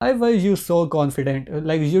Why were you so confident?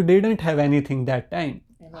 Like you didn't have anything that time.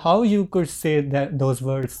 How you could say that those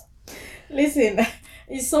words? Listen,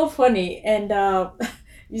 it's so funny, and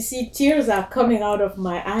you see, tears are coming out of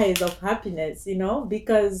my eyes of happiness,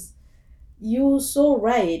 because you're so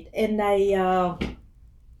right, and I'm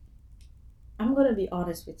gonna be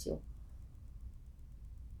honest with you.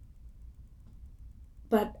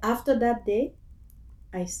 But after that day,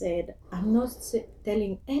 I said I'm not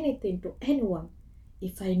telling anything to anyone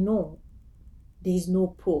if I know there is no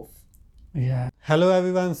proof. Yeah. Hello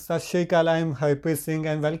everyone, Sat Shri Akal, I am Harpreet Singh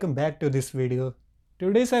and welcome back to this video.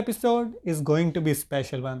 Today's episode is going to be a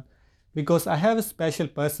special one because I have a special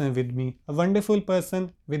person with me, a wonderful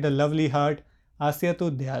person with a lovely heart, Asiatu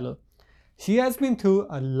Diallo. She has been through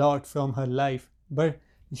a lot from her life, but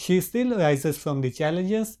she still rises from the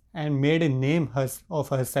challenges and made a name of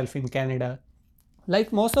herself in Canada.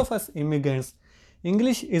 Like most of us immigrants,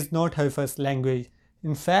 English is not her first language.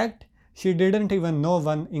 In fact, she didn't even know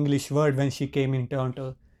one English word when she came in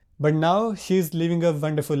Toronto. But now she is living a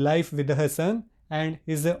wonderful life with her son and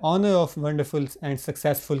is the owner of wonderful and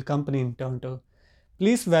successful company in Toronto.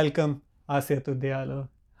 Please welcome Asiatu Diallo.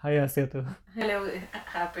 Hi Asiatu. Hello,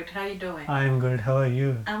 Harpreet. How are you doing? I am good. How are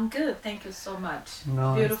you? I'm good. Thank you so much.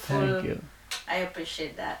 No, Beautiful. thank you. I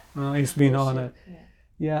appreciate that. No, it's been honor. Yeah.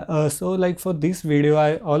 Yeah, so like for this video,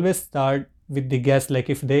 I always start with the guest, like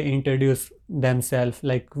if they introduce themselves,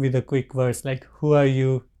 like with a quick words, like who are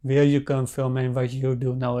you, where you come from, and what you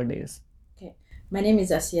do nowadays. Okay. My name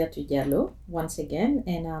is Asia Tujalo once again,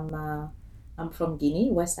 and I'm from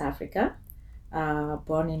Guinea, West Africa.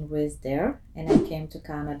 Born and raised there, and I came to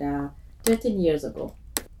Canada 13 years ago,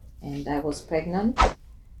 and I was pregnant,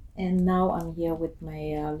 and now I'm here with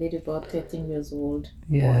my little boy, 13 years old.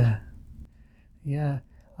 Yeah, yeah.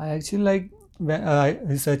 I actually like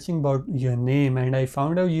researching about your name, and I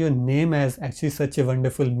found out your name has actually such a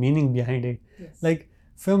wonderful meaning behind it. Yes. Like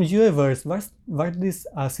from your words, what this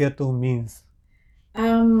Asiatu means?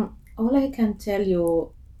 All I can tell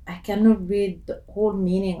you, I cannot read the whole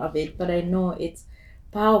meaning of it, but I know it's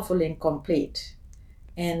powerful and complete.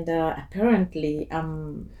 And apparently,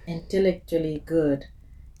 I'm intellectually good,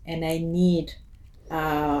 and I need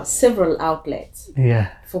several outlets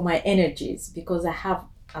Yeah, for my energies because I have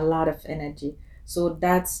a lot of energy. So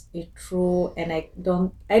that's true, and I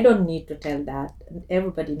don't need to tell that.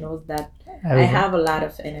 Everybody knows that I have a lot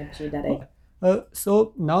of energy that I.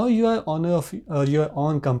 So now you are owner of your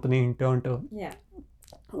own company in Toronto. Yeah.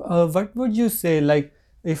 What would you say, like,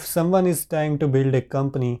 if someone is trying to build a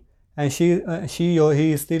company and she or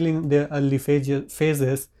he is still in their early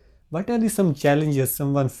phases, what are some challenges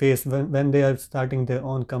someone face when they are starting their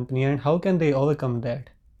own company, and how can they overcome that?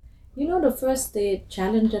 You know, the first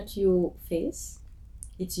challenge that you face,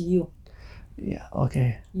 it's you. Yeah,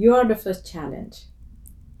 okay. You are the first challenge.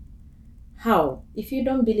 How? If you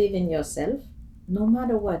don't believe in yourself, no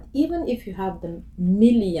matter what, even if you have the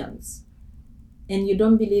millions and you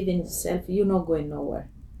don't believe in yourself, you're not going nowhere.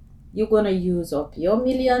 You're going to use up your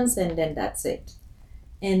millions and then that's it.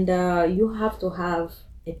 And you have to have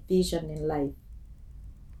a vision in life,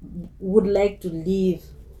 would like to live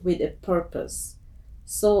with a purpose.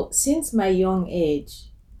 So since my young age,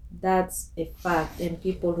 that's a fact, and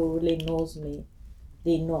people who really knows me,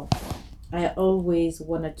 they know I always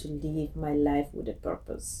wanted to live my life with a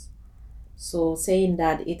purpose. So saying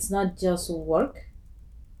that it's not just work,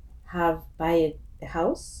 buy a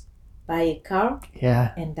house, buy a car,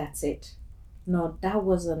 Yeah, and that's it. No, that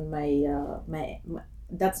wasn't my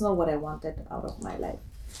that's not what I wanted out of my life.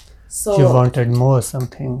 you So wanted more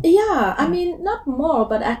something. yeah, I mean not more,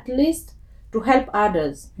 but at least to help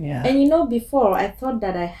others. Yeah, And before I thought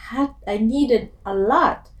that I needed a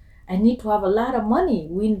lot. I need to have a lot of money,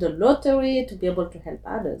 win the lottery to be able to help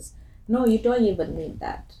others. No, you don't even need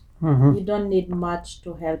that. mm-hmm. You don't need much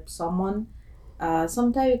to help someone.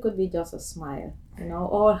 Sometimes it could be just a smile,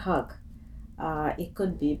 or a hug. It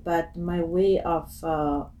could be, but my way of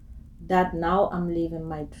that now I'm living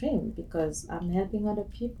my dream because I'm helping other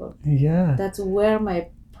people. Yeah, That's where my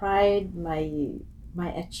pride, my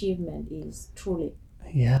achievement is truly.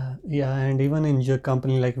 yeah, and even in your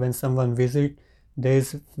company, like when someone visit,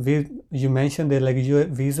 you mentioned that like your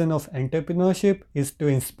vision of entrepreneurship is to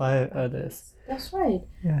inspire others. That's right.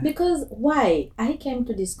 Yeah, Because why? I came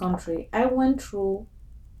to this country, I went through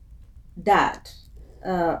that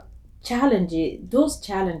uh, those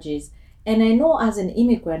challenges, and I know as an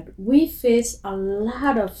immigrant, we face a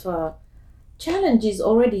lot of challenges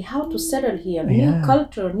already. How to settle here, new yeah,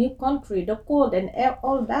 culture, new country, the code, and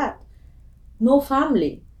all that. No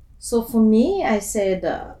family. So for me, I said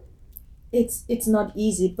it's not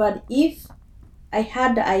easy. But if I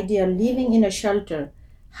had the idea living in a shelter,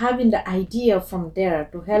 having the idea from there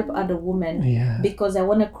to help other women Yeah. because I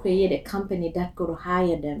want to create a company that could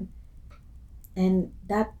hire them. And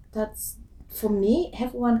that's for me,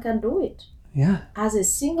 everyone can do it. Yeah. As a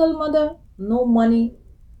single mother, no money,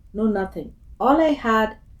 no nothing. All I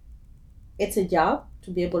had, it's a job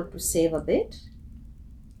to be able to save a bit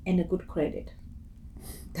and a good credit.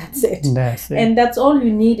 That's it. That's it. And that's all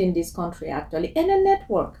you need in this country actually. And a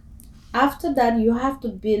network. After that, you have to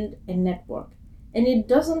build a network. And it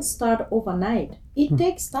doesn't start overnight. It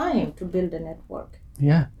takes time to build a network.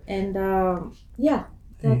 Yeah. And yeah,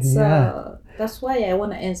 that's why I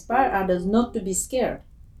want to inspire others not to be scared.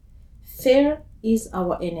 Fear is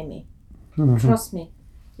our enemy. Mhm. Trust me.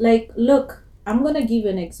 Like, look, I'm gonna give you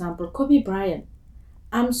an example. Kobe Bryant.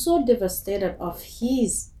 I'm so devastated of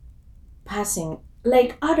his passing,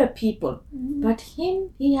 like other people. But him,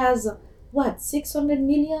 he has what, 600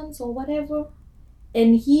 millions or whatever,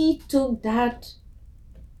 and he took that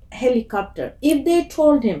helicopter. If they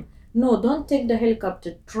told him, no, don't take the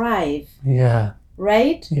helicopter, drive, Yeah.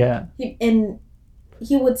 right? Yeah. And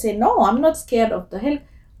he would say, no, I'm not scared of the hell.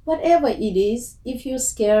 Whatever it is, if you're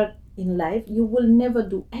scared in life, you will never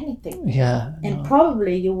do anything. Yeah. And No.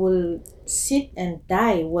 probably you will sit and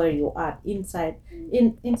die where you are inside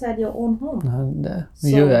your own home.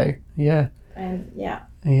 You're So- right. Yeah. And yeah,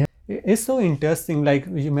 It's so interesting. Like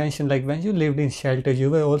you mentioned, like when you lived in shelter, you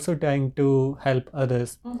were also trying to help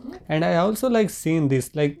others. And I also like seeing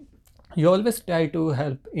this. Like you always try to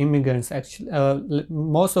help immigrants. Actually,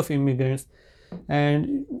 most of immigrants,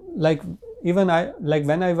 and like even I, like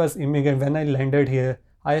when I was immigrant, when I landed here,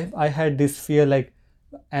 I had this fear like,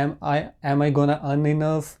 am I gonna earn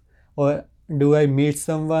enough, or do I meet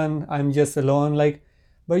someone? I'm just alone. Like,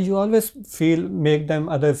 but you always make them,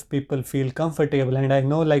 other people feel comfortable. And I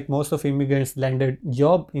know like most of immigrants landed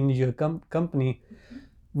job in your company.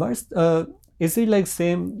 What's is it like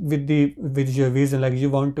same with your vision? Like you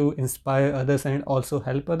want to inspire others and also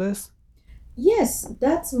help others? yes,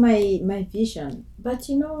 that's my vision. But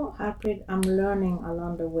you know, Harpreet, I'm learning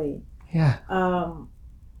along the way. Yeah.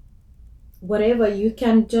 Whatever you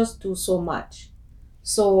can just do so much.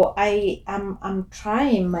 So I'm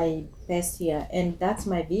trying my best here, and that's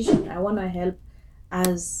my vision. I want to help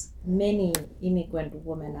as many immigrant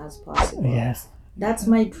women as possible. Yes. That's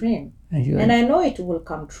my dream. And I know it will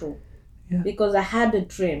come true. Yeah. Because I had a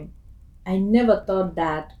dream. I never thought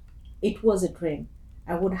that it was a dream.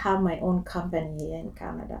 I would have my own company here in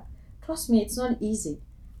Canada. Trust me, it's not easy.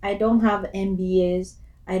 I don't have MBAs.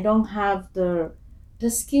 I don't have the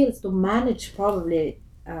skills to manage probably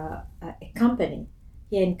a company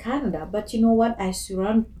here in Canada. But you know what? I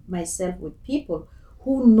surround myself with people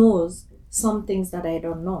who knows some things that I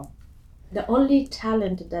don't know. The only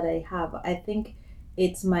talent that I have, I think,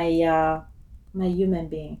 it's my human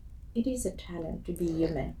being. It is a talent to be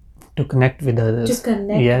human, To connect with others. to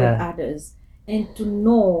connect Yeah. with others, and to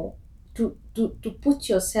know to put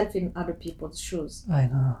yourself in other people's shoes. I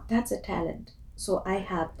know. That's a talent. So I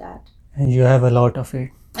have that. And you have a lot of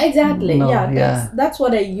it. Exactly. No, yeah, yeah. that's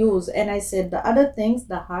what I use. And I said the other things,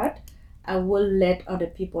 the heart, I will let other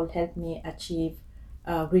people help me achieve,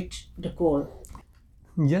 reach the goal.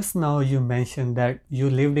 Just now you mentioned that you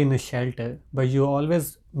lived in a shelter, but you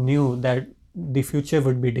always knew that the future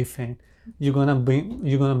would be different. You're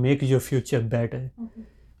gonna make your future better.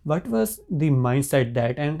 What was the mindset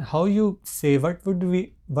that, and how you say, what would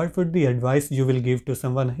the advice you will give to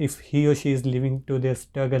someone if he or she is living to their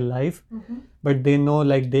struggle life, but they know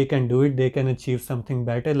like they can do it, they can achieve something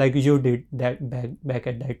better, like you did that back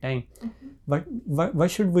at that time. What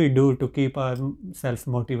should we do to keep ourselves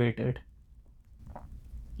motivated?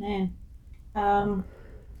 Man,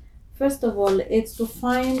 first of all, it's to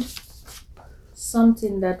find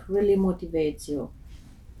something that really motivates you.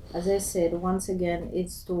 As I said, once again,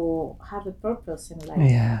 it's to have a purpose in life.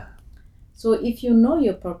 Yeah. So if you know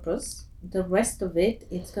your purpose, the rest of it,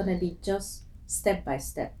 it's gonna be just step by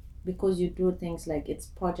step, because you do things like it's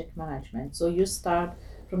project management. So you start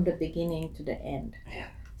from the beginning to the end. Yeah.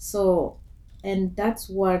 So, and that's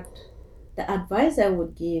what the advice I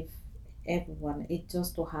would give everyone is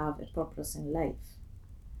just to have a purpose in life.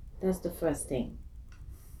 That's the first thing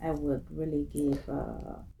I would really give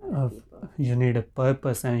other people. You need a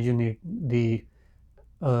purpose and you need the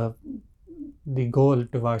goal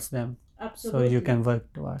towards them, Absolutely. so you can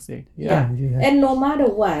work towards it. Yeah. Yeah. And no matter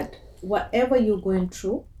what, whatever you're going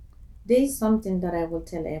through, there is something that I will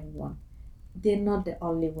tell everyone. They're not the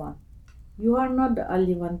only one. You are not the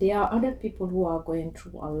only one. There are other people who are going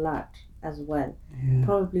through a lot as well. Yeah.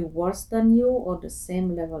 Probably worse than you or the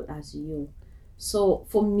same level as you. So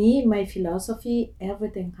for me, my philosophy,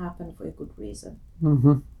 everything happened for a good reason.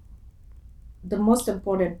 Mm-hmm. the most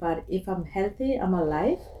important part, if I'm healthy, I'm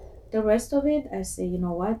alive. The rest of it, I say, you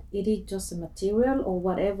know what, it is just a material or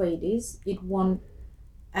whatever it is, it won't,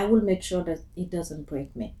 I will make sure that it doesn't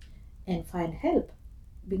break me and find help.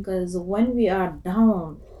 Because when we are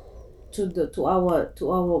down to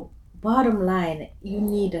our bottom line, you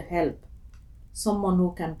need help, someone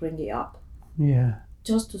who can bring you up Yeah.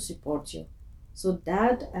 just to support you. So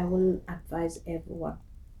that I will advise everyone.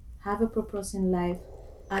 Have a purpose in life.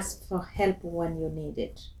 Ask for help when you need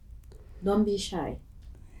it. Don't be shy.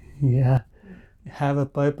 Yeah. Have a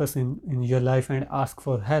purpose in your life and ask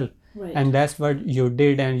for help. Right. And that's what you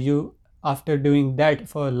did. And you, after doing that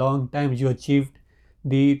for a long time, you achieved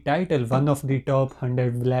the title, one of the top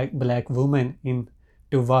 100 black women in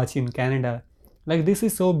to watch in Canada. Like, this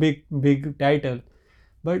is so big title.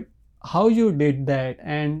 But how you did that,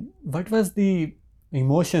 and what was the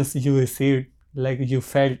emotions you received, like you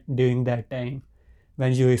felt during that time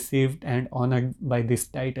when you received and honored by this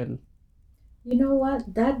title? You know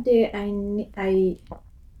what? That day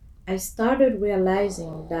I started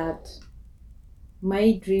realizing that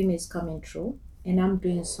my dream is coming true and I'm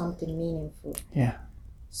doing something meaningful. Yeah.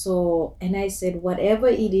 So, and I said, whatever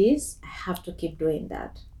it is, I have to keep doing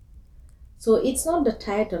that. So it's not the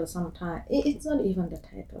title sometimes, it's not even the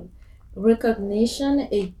title. Recognition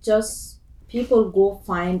is just people go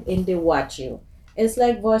find and they watch you. It's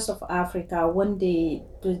like Voice of Africa. One day,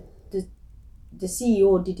 the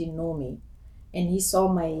CEO didn't know me and he saw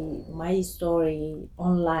my story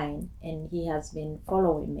online and he has been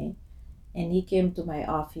following me, and he came to my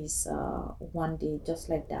office one day just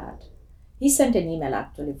like that. He sent an email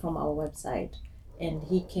actually from our website, and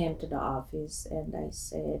he came to the office and I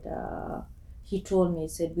said, he told me, he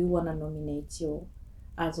said, we want to nominate you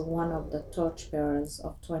as one of the torchbearers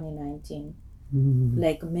of 2019,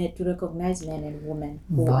 like to recognize men and women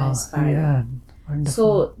who Wow. inspire. Yeah. Wonderful.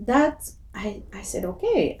 So that I said,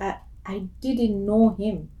 okay, I didn't know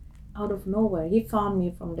him out of nowhere. He found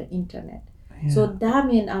me from the internet. Yeah. So that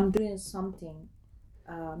means I'm doing something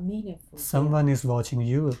meaningful. Someone is watching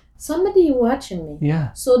you. Somebody watching me.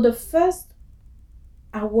 Yeah. So the first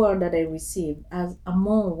award that I received as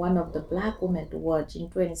among one of the black women to watch in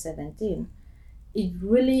 2017, it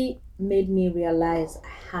really made me realize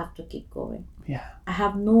I have to keep going. Yeah. I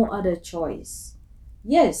have no other choice.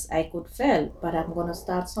 Yes, I could fail, but I'm gonna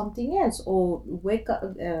start something else or wake up,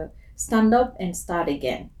 stand up and start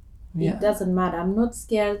again. Yeah. It doesn't matter. I'm not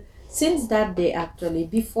scared. Since that day, actually,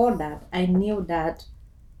 before that, I knew that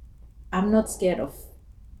I'm not scared of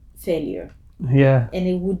failure, Yeah. and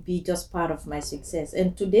it would be just part of my success.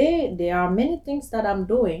 And today, there are many things that I'm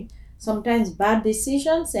doing, sometimes bad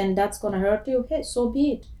decisions, and that's gonna hurt you. Hey, so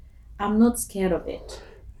be it. I'm not scared of it,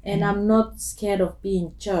 and I'm not scared of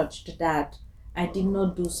being judged that I did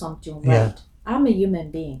not do something right. Yeah. I'm a human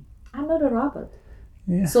being. I'm not a robot.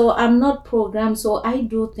 Yeah. So I'm not programmed. So I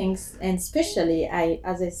do things, and especially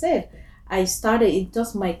as I said, I started it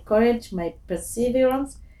just my courage, my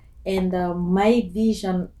perseverance, and my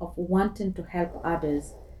vision of wanting to help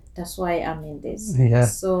others. That's why I'm in this. Yeah.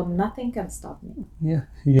 So nothing can stop me. Yeah,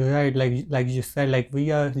 you're right. Like you said, like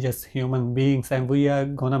we are just human beings and we are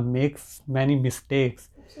gonna make many mistakes.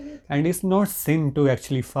 Absolutely. And it's not sin to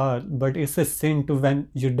actually fall, but it's a sin to when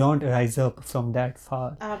you don't rise up from that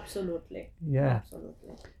fall. Absolutely. Yeah.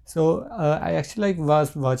 Absolutely. So I actually like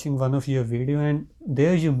was watching one of your video, and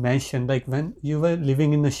there you mentioned like when you were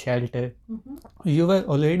living in a shelter, Mm-hmm. you were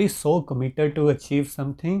already so committed to achieve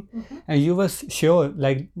something, Mm-hmm. and you were sure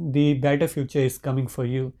like the better future is coming for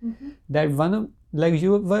you. Mm-hmm. That one of like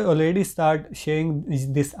you were already start sharing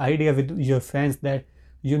this idea with your friends that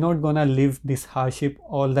you're not gonna live this hardship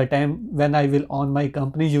all the time. When I will own my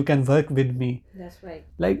company, you can work with me. That's right.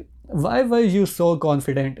 Like, why were you so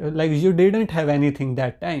confident? Like, you didn't have anything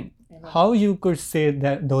that time. I know. How you could say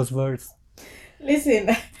that those words?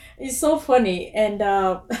 Listen, it's so funny, and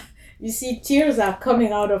you see, tears are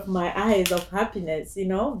coming out of my eyes of happiness,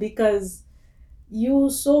 because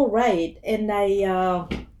you're so right, and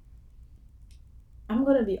I'm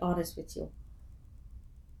gonna be honest with you.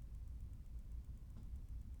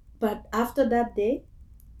 But after that day,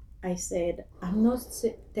 I said I'm not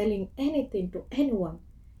telling anything to anyone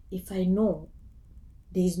if I know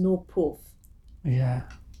there is no proof. Yeah.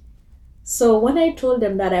 So when I told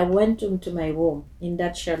them that I went into my room in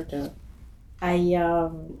that shelter, I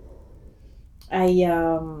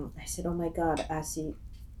said, "Oh my God, Asi,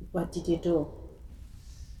 what did you do?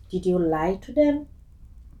 Did you lie to them?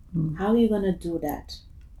 How are you gonna do that?"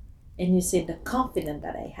 And you said the confidence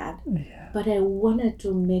that I had, but I wanted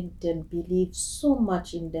to make them believe so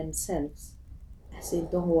much in themselves. I said,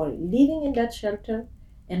 "Don't worry, living in that shelter,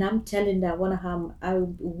 and I'm telling them I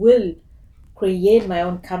will create my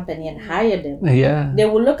own company and hire them, Yeah. they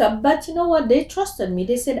will look up. But you know what? They trusted me.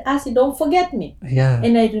 They said, Asi, don't forget me. Yeah.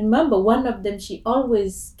 And I remember one of them, she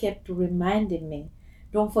always kept reminding me,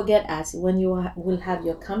 don't forget Asi, when you will have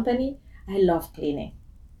your company, I love cleaning.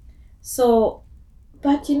 So,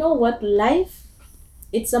 but you know what? Life,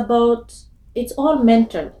 it's all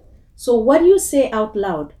mental. So what you say out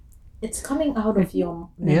loud, it's coming out of your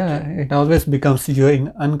mental. Yeah, it always becomes your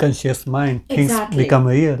unconscious mind. Things Exactly. become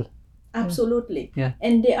real. Absolutely. Yeah.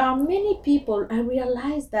 And there are many people, I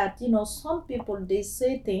realize that, some people, they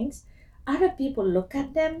say things, other people look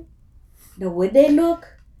at them, the way they look,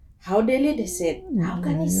 how they live, they say, how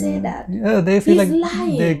can he say that? Yeah, they feel He's like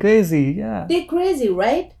lying. they're crazy. Yeah. They're crazy,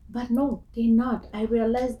 right? But no, they're not. I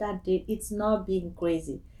realize that it's not being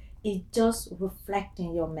crazy. It's just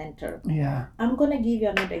reflecting your mental. Yeah. I'm going to give you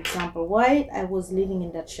another example. While I was living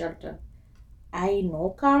in that shelter, I no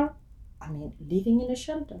car. I mean, living in a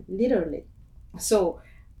shelter, literally. So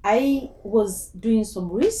I was doing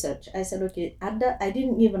some research. I said, okay, I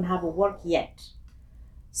didn't even have a work yet.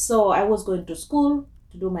 So I was going to school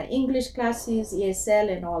to do my English classes,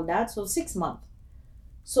 ESL and all that. So 6 months.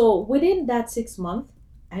 So within that 6 months,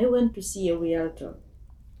 I went to see a realtor.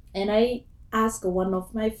 And I asked one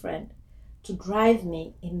of my friends to drive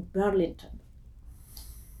me in Burlington.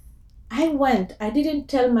 I went. I didn't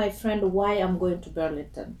tell my friend why I'm going to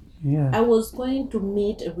Burlington. Yeah. I was going to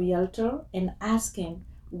meet a realtor and ask him,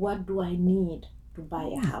 what do I need to buy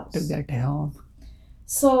a house? To get home.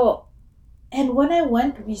 So, and when I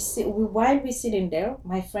went, while we sitting there,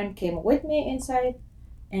 my friend came with me inside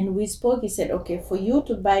and we spoke. He said, okay, for you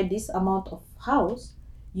to buy this amount of house,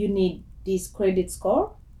 you need this credit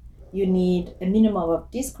score, you need a minimum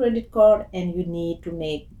of this credit card, and you need to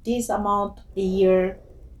make this amount a year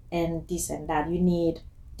and this and that. You need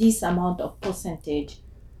this amount of percentage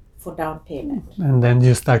for down payment. And then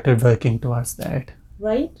you started working towards that.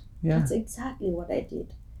 Right? Yeah. That's exactly what I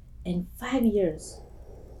did. In 5 years,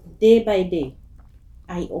 day by day,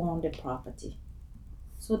 I owned the property.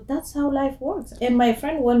 So that's how life works. And my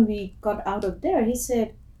friend, when we got out of there, he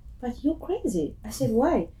said, but you're crazy. I said,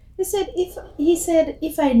 why? He said,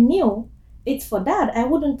 if I knew it's for that, I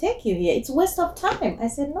wouldn't take you here. It's a waste of time. I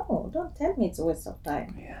said, no, don't tell me it's a waste of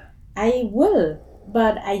time. Yeah. I will,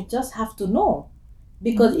 but I just have to know.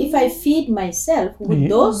 Because if I feed myself with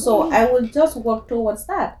those, so I will just work towards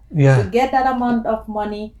that. Yeah. To get that amount of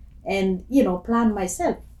money and, plan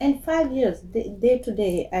myself. And 5 years, day to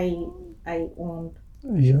day, I owned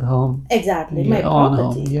Your home. exactly my Your own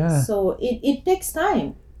property. home, yeah. So it takes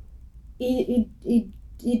time.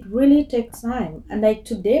 It really takes time. And like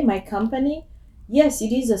today, my company, yes,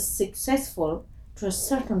 it is a successful to a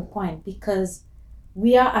certain point because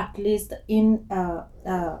we are at least in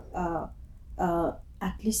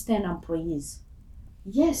at least 10 employees.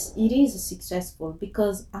 Yes, it is successful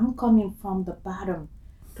because I'm coming from the bottom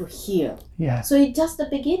to here. Yeah. So it's just the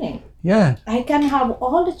beginning. Yeah. I can have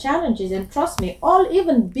all the challenges, and trust me,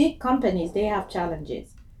 even big companies, they have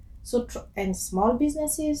challenges. So and small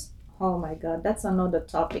businesses, oh my God, that's another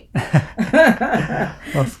topic.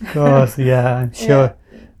 Of course, yeah, I'm sure.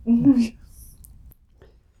 Yeah.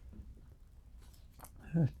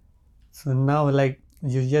 So now, like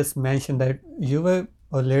you just mentioned that you were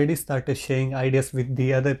already started sharing ideas with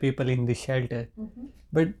the other people in the shelter,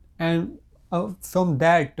 but from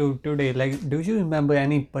that to today, like, do you remember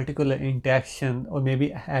any particular interaction or maybe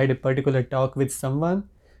had a particular talk with someone,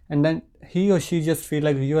 and then he or she just feel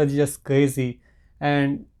like you are just crazy,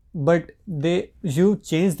 but you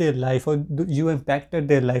changed their life or you impacted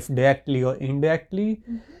their life directly or indirectly,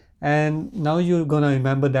 and now you're gonna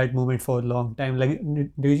remember that moment for a long time. Like,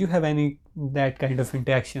 do you have any that kind of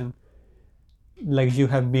interaction, like you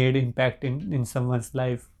have made impact in someone's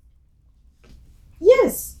life?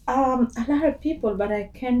 Yes, a lot of people, but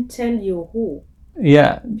I can't tell you who.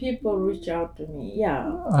 Yeah, People reach out to me.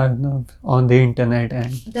 Yeah, I know, on the internet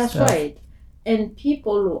and that's stuff. right. And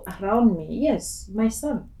people around me, yes, my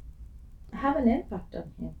son, I have an impact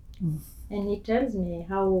on him. And he tells me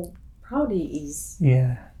how proud he is.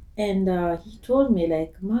 Yeah. And he told me,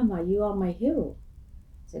 like, Mama, you are my hero.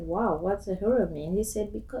 I said, wow, what's a hero mean? He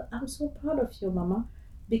said, because I'm so proud of you, Mama,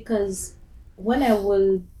 because when I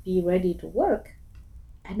will be ready to work,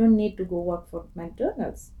 I don't need to go work for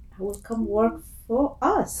McDonald's. I will come work for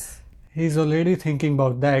us. He's already thinking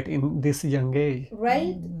about that in this young age.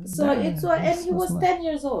 Right? So Yeah, it's and he's he so was smart. 10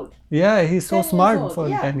 years old. Yeah, he's so 10 years smart old, for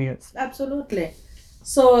yeah. 10 years. Absolutely.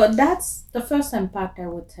 So that's the first impact I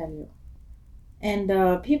would tell you.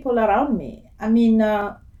 And people around me. I mean,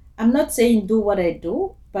 I'm not saying do what I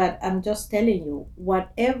do, but I'm just telling you,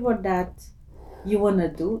 whatever that you want to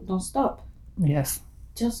do, don't stop. Yes.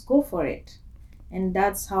 Just go for it. and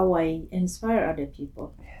that's how I inspire other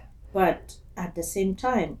people. But at the same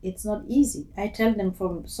time, it's not easy. I tell them,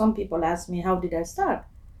 from some people ask me, how did I start?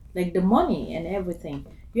 Like the money and everything.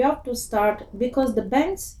 You have to start because the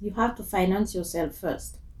banks, you have to finance yourself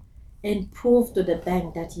first and prove to the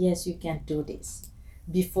bank that yes, you can do this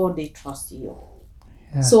before they trust you.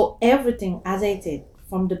 Yeah. So everything, as I said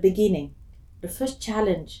from the beginning, the first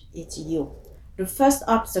challenge is you. The first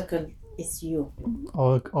obstacle is you.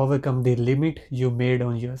 Overcome the limit you made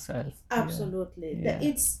on yourself. Absolutely. Yeah.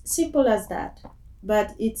 It's simple as that.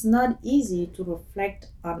 But it's not easy to reflect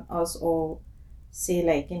on us or say,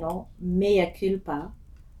 like, mea culpa.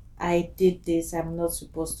 I did this, I'm not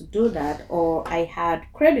supposed to do that. Or I had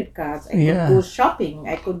credit cards, I could go shopping,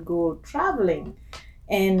 I could go traveling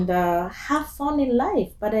and have fun in life.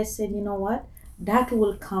 But I said, you know what? That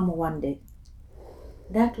will come one day.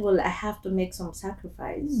 I have to make some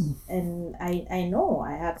sacrifice. And I know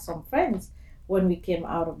I had some friends when we came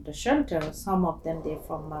out of the shelter, some of them, they're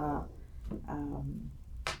from um,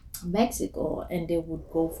 Mexico, and they would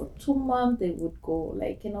go for 2 months, they would go,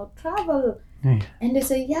 like, travel. Yeah. And they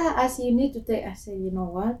say, yeah, I say, you need to take. I say, you know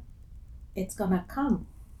what? It's gonna come.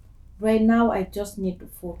 Right now, I just need to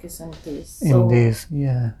focus on this. So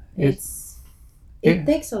it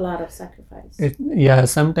takes a lot of sacrifice.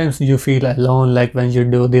 Sometimes you feel alone, like when you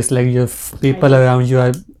do this, like your people around you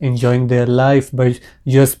are enjoying their life, but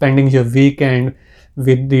you're spending your weekend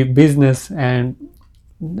with the business, and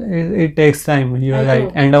it takes time. You're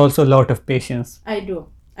right. And also a lot of patience.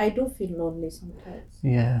 I do feel lonely sometimes.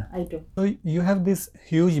 Yeah. I do. So you have this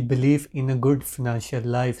huge belief in a good financial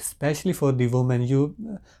life, especially for the woman.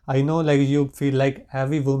 I know, like, you feel like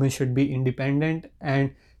every woman should be independent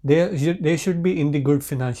and they should be in the good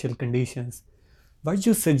financial conditions. What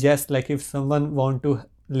you suggest, like, if someone want to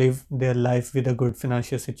live their life with a good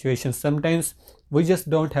financial situation? Sometimes we just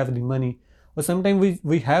don't have the money, or sometimes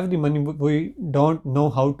we have the money but we don't know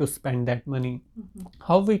how to spend that money.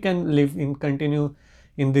 How we can continue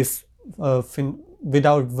in this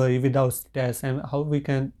without worry, without stress, and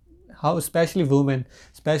how especially women,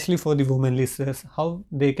 especially for the women listeners, how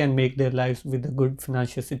they can make their lives with a good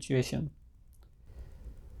financial situation?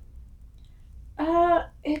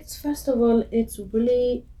 It's first of all, it's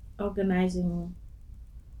really organizing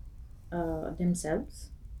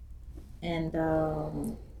themselves and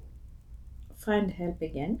find help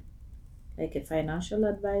again, like a financial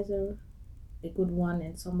advisor, a good one,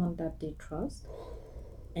 and someone that they trust,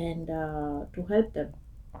 and to help them.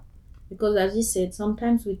 Because as you said,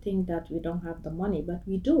 sometimes we think that we don't have the money, but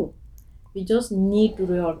we do. We just need to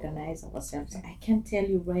reorganize ourselves. I can tell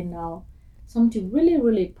you right now something really,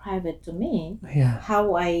 really private to me. Yeah.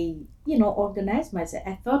 How I, organize myself.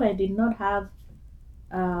 I thought I did not have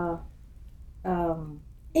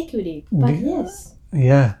equity, but yes.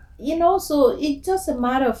 Yeah. So it's just a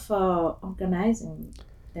matter of organizing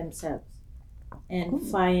themselves and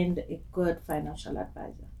find a good financial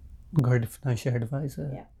advisor. Good financial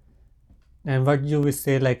advisor. Yeah. And what you would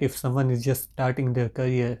say, like, if someone is just starting their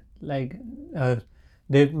career, like,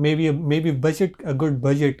 they maybe a good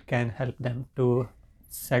budget can help them to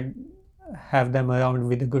have them around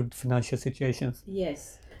with a good financial situations.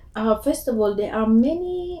 Yes. First of all, there are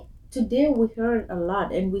many. Today we heard a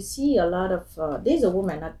lot, and we see a lot of. There's a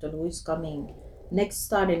woman actually who is coming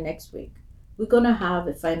starting next week. We're gonna have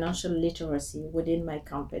a financial literacy within my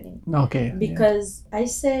company. Okay. Because I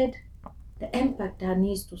said the impact that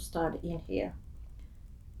needs to start in here.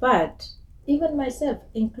 But even myself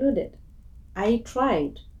included, I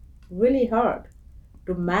tried really hard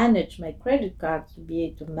to manage my credit card, to be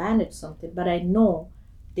able to manage something, but I know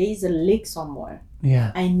there is a leak somewhere.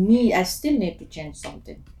 Yeah. I still need to change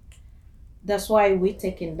something. That's why we're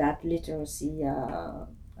taking that literacy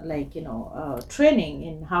training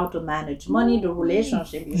in how to manage money, the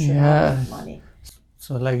relationship you should have with money.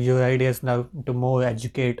 So, like, your idea is now to more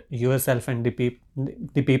educate yourself and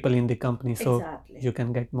the people in the company, so Exactly. you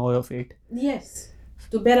can get more of it. Yes,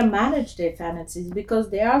 to better manage their finances, because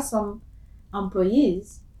there are some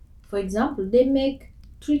employees, for example, they make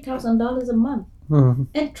 $3,000 a month,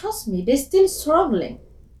 and trust me, they're still struggling,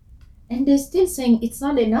 and they're still saying it's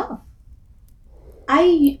not enough.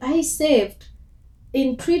 I saved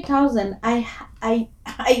in 3,000.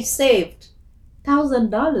 I saved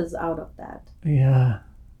 $1,000 out of that. Yeah.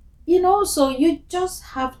 So you just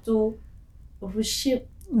have to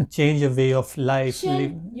change your way of life.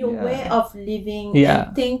 Way of living, Yeah.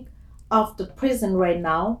 and think of the present right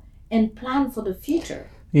now and plan for the future.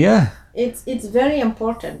 Yeah. It's very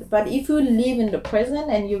important. But if you live in the present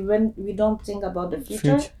and we don't think about the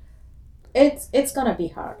future, it's gonna be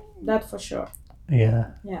hard. That for sure.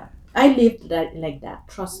 Yeah. Yeah. I lived like that.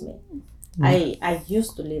 Trust me. I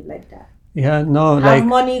used to live like that. Yeah, no, Have like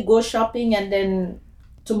money, go shopping, and then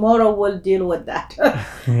tomorrow we'll deal with that.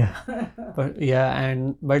 yeah, but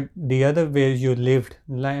the other way you lived,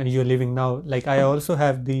 like you're living now, like I also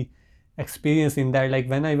have the experience in that. Like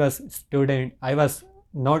when I was student, I was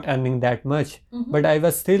not earning that much, Mhm. but I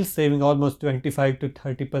was still saving almost 25 to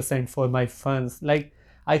 30% for my funds. Like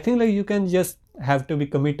I think like you can just have to be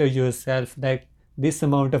committed yourself that this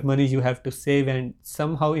amount of money you have to save and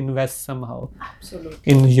somehow invest somehow Absolutely.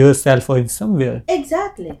 in yourself or in somewhere.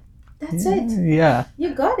 Exactly. That's it. Yeah,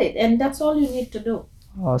 You got it. And that's all you need to do.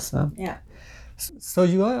 awesome. Yeah. So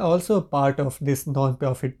you are also a part of this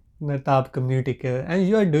non-profit Natab Community Care, and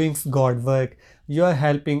you are doing God work. You are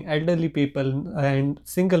helping elderly people and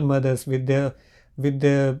single mothers with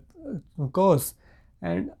their cause.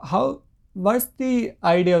 And how? What's the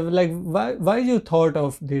idea of like why you thought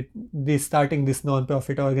of the starting this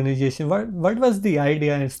non-profit organization? What was the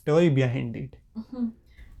idea and story behind it?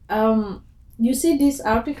 Mhm. You see this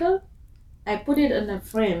article? I put it in a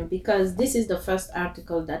frame because this is the first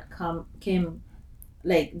article that came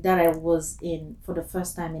like that I was in for the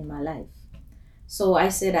first time in my life. So I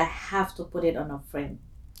said I have to put it on a frame.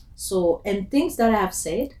 So and things that I have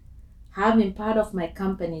said have been part of my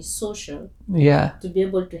company's social Yeah, to be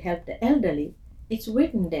able to help the elderly. It's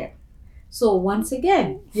written there. So once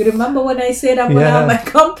again, you remember when I said I'm gonna have my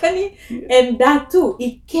company, and that too,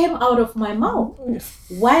 it came out of my mouth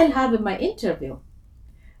while having my interview.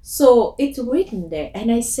 So it's written there,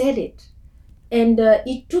 and I said it, and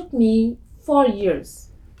it took me 4 years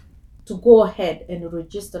to go ahead and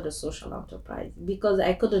register the social enterprise because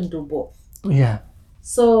I couldn't do both. yeah,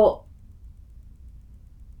 So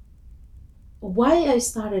why I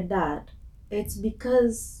started that? It's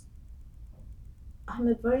because I'm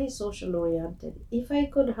a very social oriented. If I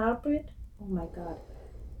could help it, oh my god,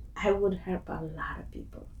 I would help a lot of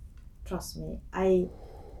people. Trust me. I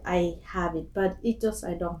have it, but it just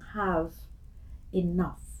I don't have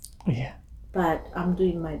enough. yeah, But I'm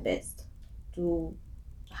doing my best to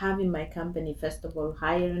having my company first of all,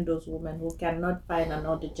 hiring those women who cannot find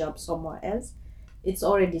another job somewhere else. It's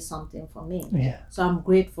already something for me. yeah, So I'm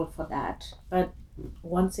grateful for that. But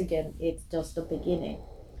once again, it's just the beginning.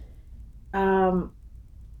 Um,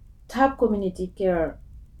 Tab Community Care,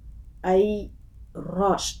 I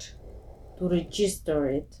rushed to register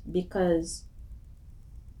it because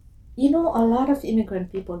a lot of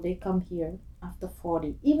immigrant people they come here after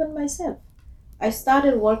 40, even myself. I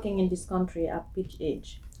started working in this country at which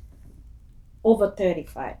age? Over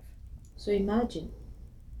 35. So imagine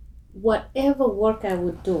whatever work I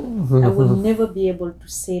would do, I would never be able to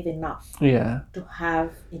save enough yeah. to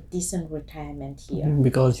have a decent retirement here.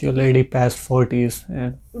 Because you're already past 40s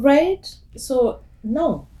and Right? So,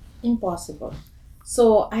 no, impossible.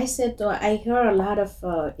 So I said, I hear a lot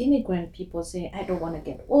of immigrant people saying, I don't want to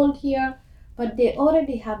get old here, but they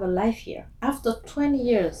already have a life here. After 20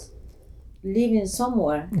 years living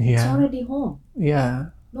somewhere, it's yeah, already home, yeah.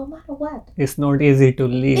 no matter what. It's not easy to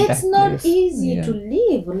leave It's that not place. easy Yeah. to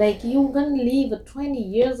live. Like, you're going to leave 20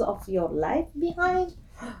 years of your life behind.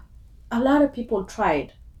 A lot of people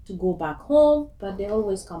tried to go back home, but they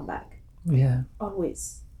always come back. Yeah.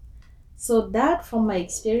 Always. So that from my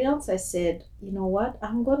experience, I said, you know what?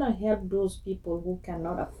 I'm going to help those people who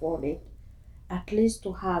cannot afford it, at least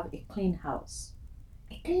to have a clean house,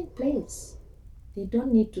 a clean place. They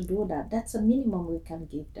don't need to do that. That's a minimum we can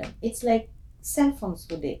give them. It's like cell phones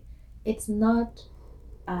today. It's not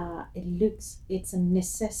a looks, it's a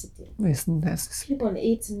necessity. It's necessary. People,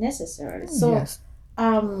 it's necessary. So, Yes.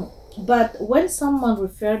 but when someone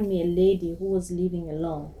referred me a lady who was living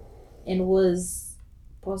alone and was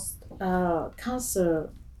post cancer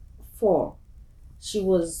 4, she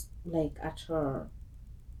was like at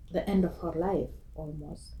the end of her life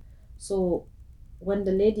almost. So when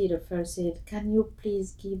the lady referred said, "Can you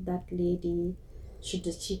please give that lady?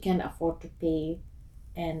 She can afford to pay."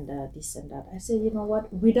 And this and that. I said, you know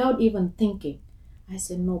what? Without even thinking, I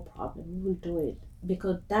said, no problem, we will do it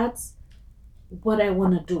because that's what I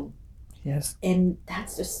want to do, Yes. and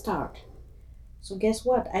that's the start. So guess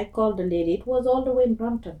what? I called the lady. It was all the way in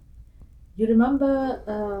Brampton. You remember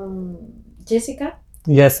Jessica?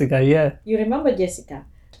 Jessica, yeah. You remember Jessica?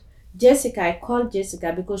 Jessica, I called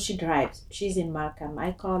Jessica because she drives. She's in Markham.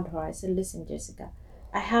 I called her. I said, listen, Jessica,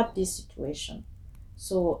 I have this situation.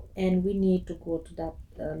 So, and we need to go to that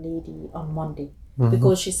lady on Monday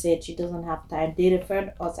because she said she doesn't have time. They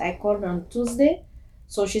referred us. I called her on Tuesday.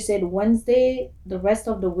 So she said Wednesday, the rest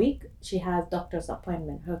of the week, she has doctor's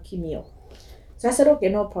appointment, her chemo. So I said, okay,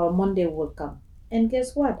 no problem. Monday will come. And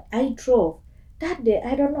guess what? I drove. That day,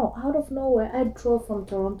 I don't know, out of nowhere, I drove from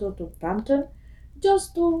Toronto to Brampton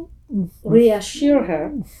just to reassure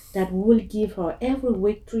her that we will give her every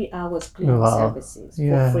week 3 hours cleaning Wow. services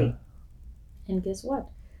Yeah. for free. And guess what?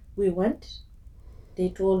 We went. They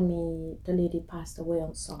told me the lady passed away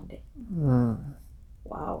on Sunday.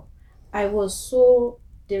 Wow. I was so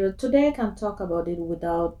today I can talk about it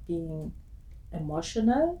without being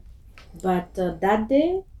emotional, but that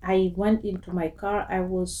day I went into my car. I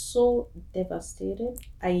was so devastated.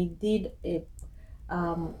 I did a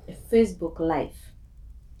Facebook live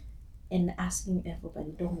and asking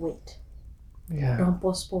everybody, don't wait, Yeah. don't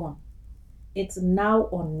postpone. It's now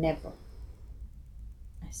or never.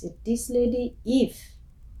 I said, this lady, if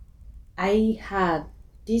I had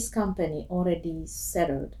this company already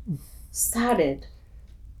settled, started,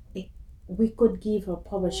 we could give her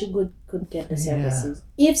power. She could get the services.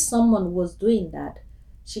 If someone was doing that,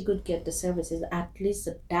 she could get the services, at least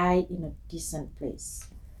die in a decent place.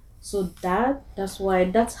 So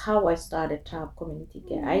that's how I started TAP Community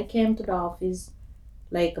Care. I came to the office,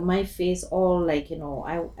 like my face all like,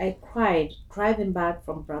 I cried driving back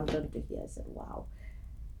from Brampton to here. I said, wow.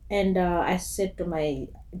 And I said to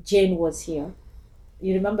Jane was here.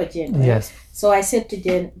 You remember Jane, right? Yes. So I said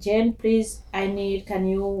to Jane, please, can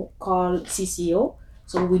you call CCO?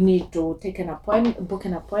 So we need to book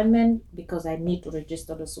an appointment because I need to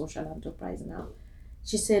register the social enterprise now.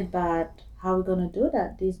 She said, but how are we going to do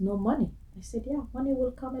that? There's no money. I said, yeah, money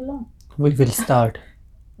will come along. We will start.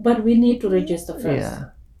 But we need to register first. Yeah.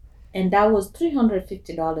 And that was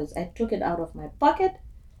 $350. I took it out of my pocket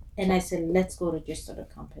and I said, let's go register the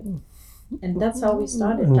company. And that's how we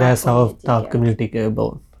started. And that's how TAP TAP Community Care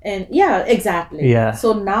born. And yeah, exactly. Yeah.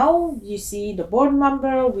 So now you see the board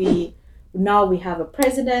member. We have a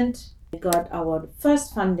president. We got our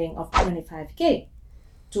first funding of $25K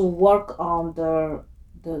to work on the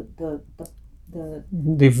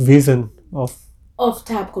vision of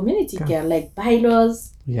TAP Community Care, like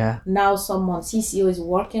bylaws. Yeah. Now CCO is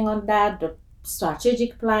working on that. The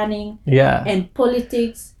strategic planning. Yeah. And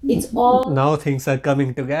politics. It's all now things are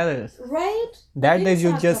coming together. Right. That day Things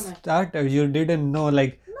you are just coming. started. You didn't know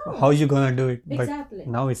how you gonna do it. Exactly. But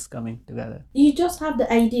now it's coming together. You just have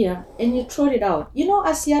the idea and you throw it out.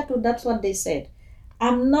 Asiatu, that's what they said.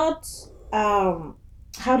 I'm not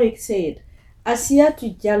how do you say it?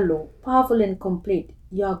 Asiatu Jallo, powerful and complete.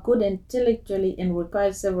 You are good intellectually and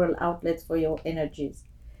require several outlets for your energies.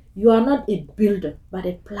 You are not a builder, but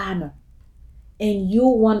a planner. And you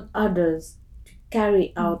want others to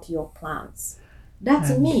carry out your plans.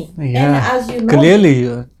 That's me. Yeah. And as you know,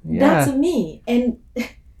 clearly, that's me. And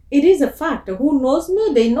it is a fact. Who knows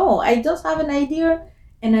me? They know. I just have an idea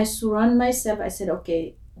and I surround myself. I said,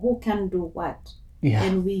 okay, who can do what? Yeah.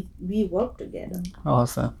 And we work together.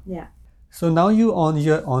 Awesome. Yeah. So now you own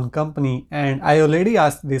your own company, and I already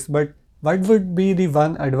asked this, but what would be the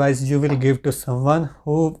one advice you will give to someone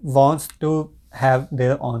who wants to have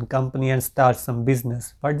their own company and start some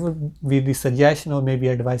business? What would be the suggestion or maybe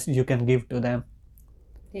advice you can give to them?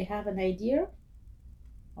 They have an idea.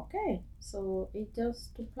 Okay, so it's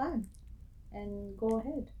just to plan and go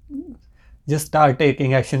ahead. Just start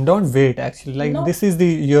taking action. Don't wait. Actually, No. this is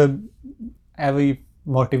your every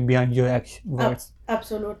motive behind your action words.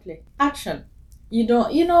 Absolutely, action.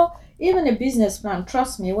 Even a business plan.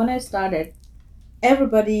 Trust me, when I started,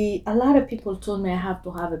 a lot of people told me I have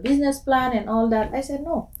to have a business plan and all that. I said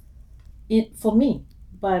no, for me,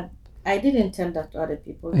 but I didn't tell that to other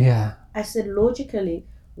people. Yeah. I said logically,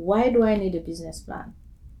 why do I need a business plan?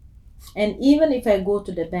 And even if I go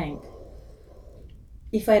to the bank,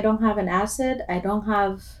 if I don't have an asset, I don't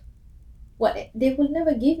have they will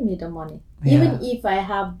never give me the money. Yeah. Even if I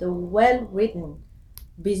have the well-written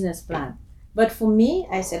business plan. But for me,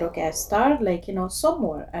 I said, okay, I start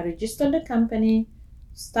somewhere. I register the company,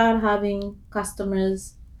 start having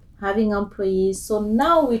customers, having employees. So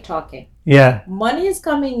now we're talking. Yeah. Money is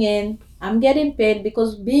coming in. I'm getting paid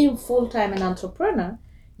because being full-time an entrepreneur,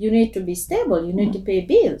 you need to be stable. You need to pay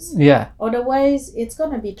bills. Yeah. Otherwise, it's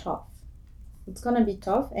going to be tough. It's going to be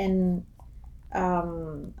tough. And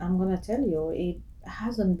I'm going to tell you, it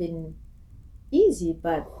hasn't been easy,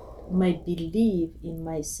 but my belief in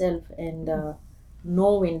myself and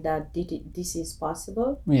knowing that this is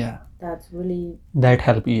possible, that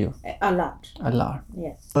help you a lot.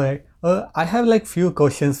 Yes. All right. I have few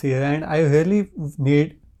questions here, and I really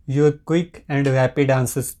need your quick and rapid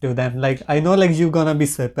answers to them. I know you're gonna be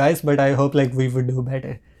surprised, but I hope we would do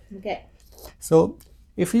better. Okay. So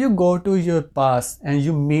if you go to your past and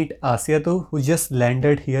you meet Asiatu, who just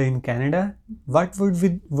landed here in Canada, what would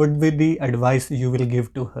be the advice you will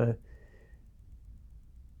give to her?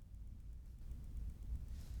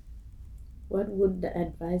 What would the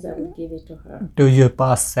advice I would give it to her? To your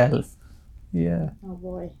past self. Yeah. Oh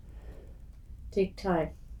boy. Take time.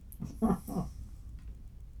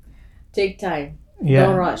 Take time. Yeah.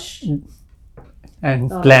 Don't rush. And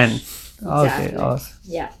Don't plan. rush. Okay, Exactly. awesome.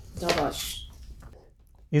 Yeah, don't rush.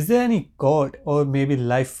 Is there any quote or maybe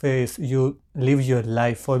life phase you live your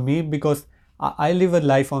life? For me, because I live a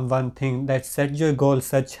life on one thing, that set your goal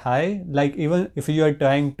such high, like even if you are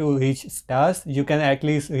trying to reach stars, you can at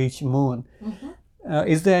least reach moon. Mhm.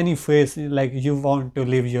 Is there any phase like you want to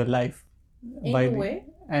live your life by Anyway,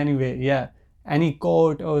 anyway? Yeah, any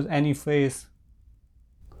quote or any phrase?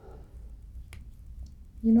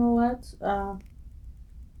 you know what?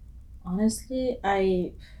 Honestly,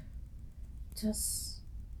 I just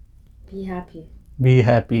be happy. Be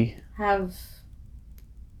happy.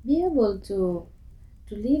 Be able to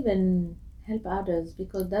live and help others,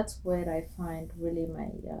 because that's where I find really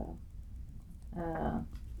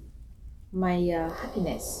my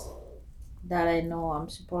happiness. That I know I'm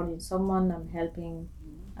supporting someone, I'm helping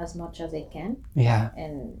as much as I can, Yeah.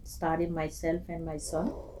 and starting myself and my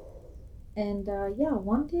son. And yeah,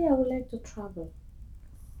 one day I would like to travel.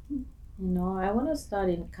 I want to start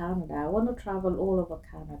in Canada. I want to travel all over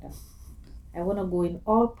Canada. I want to go in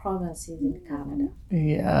all provinces in Canada.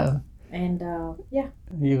 Yeah. And yeah,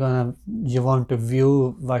 You want to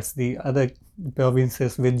view what's the other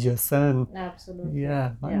provinces with your son. absolutely.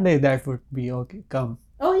 Yeah, one Yeah. day that would be okay. Come.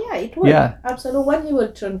 Oh yeah, it will. Yeah. Absolutely. When he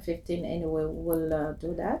will turn 15 anyway, we'll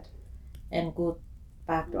do that and go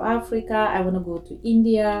back to Africa. I want to go to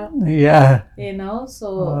India. Yeah. So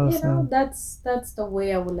Awesome. that's the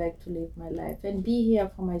way I would like to live my life and be here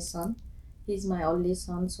for my son. He's my only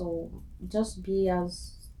son, so just be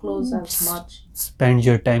as close as much Spend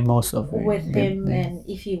your time most of it with him, them. and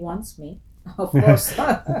if he wants me, of course,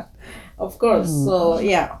 of course. So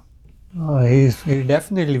yeah, Oh, he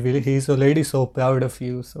definitely will. He's already so proud of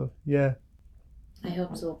you. So yeah. I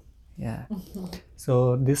hope so. Yeah.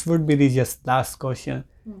 So this would be the just last question.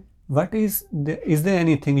 What is there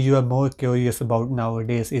anything you are more curious about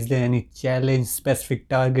nowadays? Is there any challenge, specific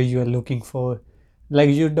target you are looking for? Like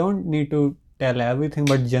you don't need to tell everything,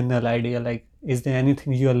 but general idea. Like, is there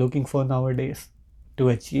anything you are looking for nowadays to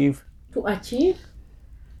achieve? To achieve,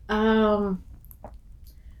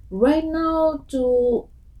 right now to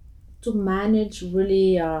manage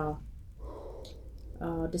really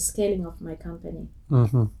the scaling of my company.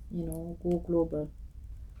 Mm-hmm. Go global.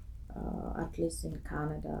 At least in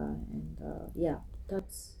Canada, and yeah,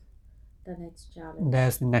 that's the next challenge.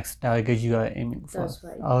 That's the next target you are aiming for. That's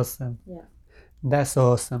right. Awesome. Yeah. That's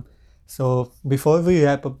awesome. So before we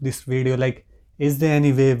wrap up this video, like, is there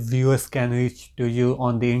any way viewers can reach to you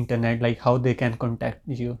on the internet? Like how they can contact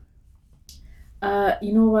you?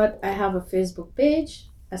 You know what? I have a Facebook page,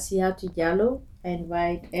 Asiatu Diallo. I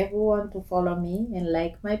invite everyone to follow me and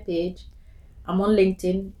like my page. I'm on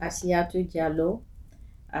LinkedIn, Asiatu Diallo,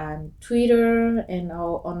 and Twitter, and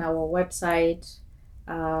on our website.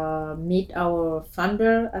 Meet our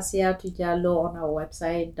founder, Asiatu Diallo, on our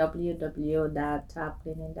website,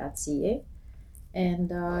 www.tapcleaning.ca. And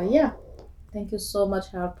yeah, thank you so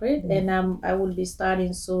much, Harpreet. And I will be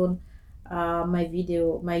starting soon my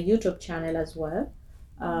YouTube channel as well,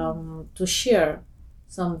 to share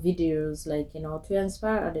some videos, like to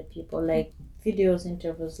inspire other people, like videos,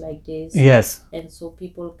 interviews like this. Yes. And so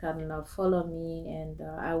people can follow me, and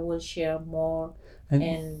I will share more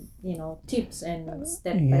and tips and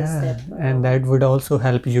step by step. And that would also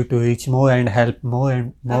help you to reach more and help more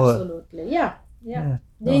and more. Absolutely. Yeah.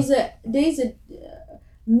 There's a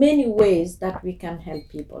many ways that we can help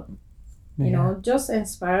people. Just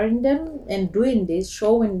inspiring them and doing this,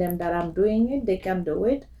 showing them that I'm doing it, they can do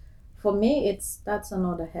it. For me, that's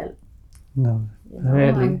another help. No, I'm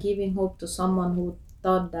really. giving hope to someone who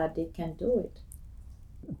thought that they can do it.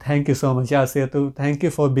 Thank you so much, Asiatu. Thank you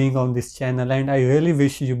for being on this channel, and I really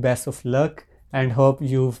wish you best of luck and hope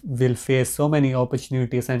you will face so many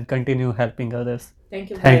opportunities and continue helping others. Thank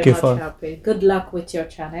you very much, Harpreet. Good luck with your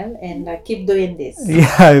channel, and keep doing this.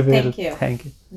 Yeah, I will. Thank you. Thank you.